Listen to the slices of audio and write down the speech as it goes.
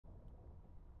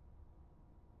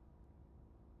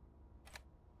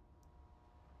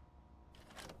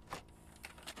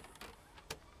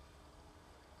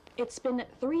It's been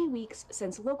 3 weeks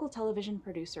since local television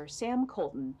producer Sam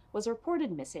Colton was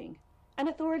reported missing, and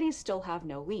authorities still have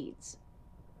no leads.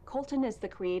 Colton is the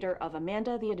creator of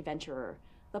Amanda the Adventurer,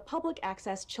 the public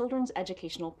access children's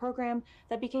educational program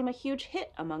that became a huge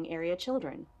hit among area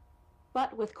children.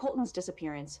 But with Colton's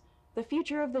disappearance, the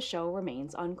future of the show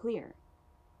remains unclear.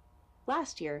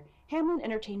 Last year, Hamlin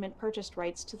Entertainment purchased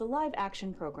rights to the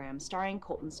live-action program starring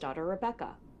Colton's daughter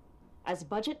Rebecca. As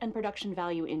budget and production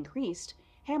value increased,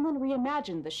 Hamlin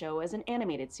reimagined the show as an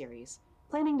animated series,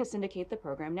 planning to syndicate the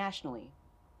program nationally.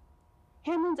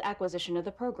 Hamlin's acquisition of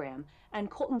the program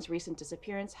and Colton's recent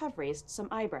disappearance have raised some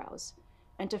eyebrows,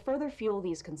 and to further fuel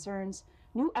these concerns,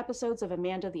 new episodes of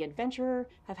Amanda the Adventurer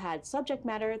have had subject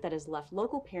matter that has left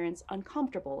local parents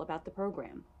uncomfortable about the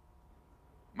program.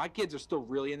 My kids are still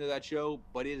really into that show,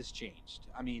 but it has changed.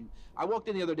 I mean, I walked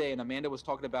in the other day and Amanda was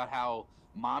talking about how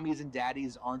mommies and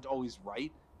daddies aren't always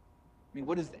right. I mean,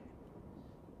 what is that?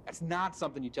 That's not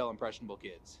something you tell impressionable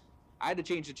kids. I had to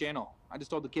change the channel. I just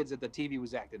told the kids that the TV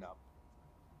was acting up.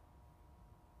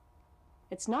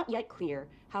 It's not yet clear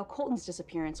how Colton's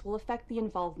disappearance will affect the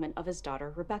involvement of his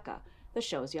daughter Rebecca, the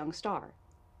show's young star.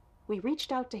 We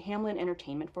reached out to Hamlin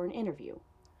Entertainment for an interview.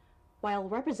 While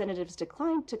representatives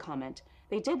declined to comment,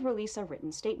 they did release a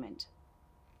written statement.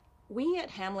 We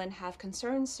at Hamlin have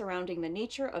concerns surrounding the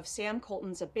nature of Sam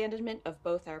Colton's abandonment of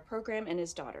both our program and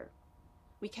his daughter.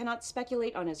 We cannot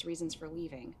speculate on his reasons for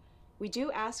leaving. We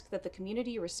do ask that the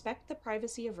community respect the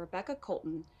privacy of Rebecca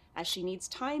Colton, as she needs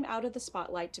time out of the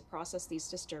spotlight to process these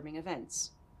disturbing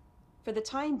events. For the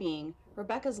time being,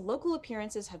 Rebecca's local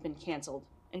appearances have been canceled,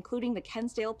 including the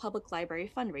Kensdale Public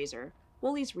Library fundraiser,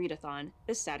 Woolies Readathon,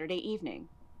 this Saturday evening.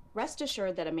 Rest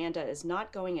assured that Amanda is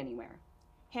not going anywhere.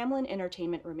 Hamlin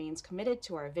Entertainment remains committed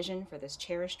to our vision for this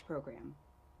cherished program.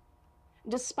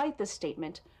 Despite this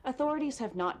statement, authorities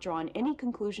have not drawn any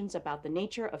conclusions about the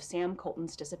nature of Sam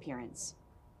Colton's disappearance.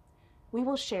 We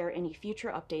will share any future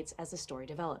updates as the story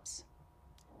develops.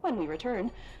 When we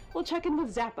return, we'll check in with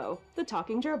Zappo, the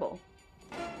talking gerbil.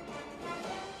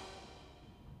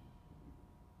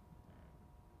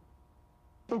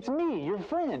 It's me, your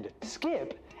friend,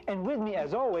 Skip, and with me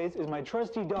as always is my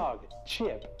trusty dog,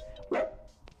 Chip.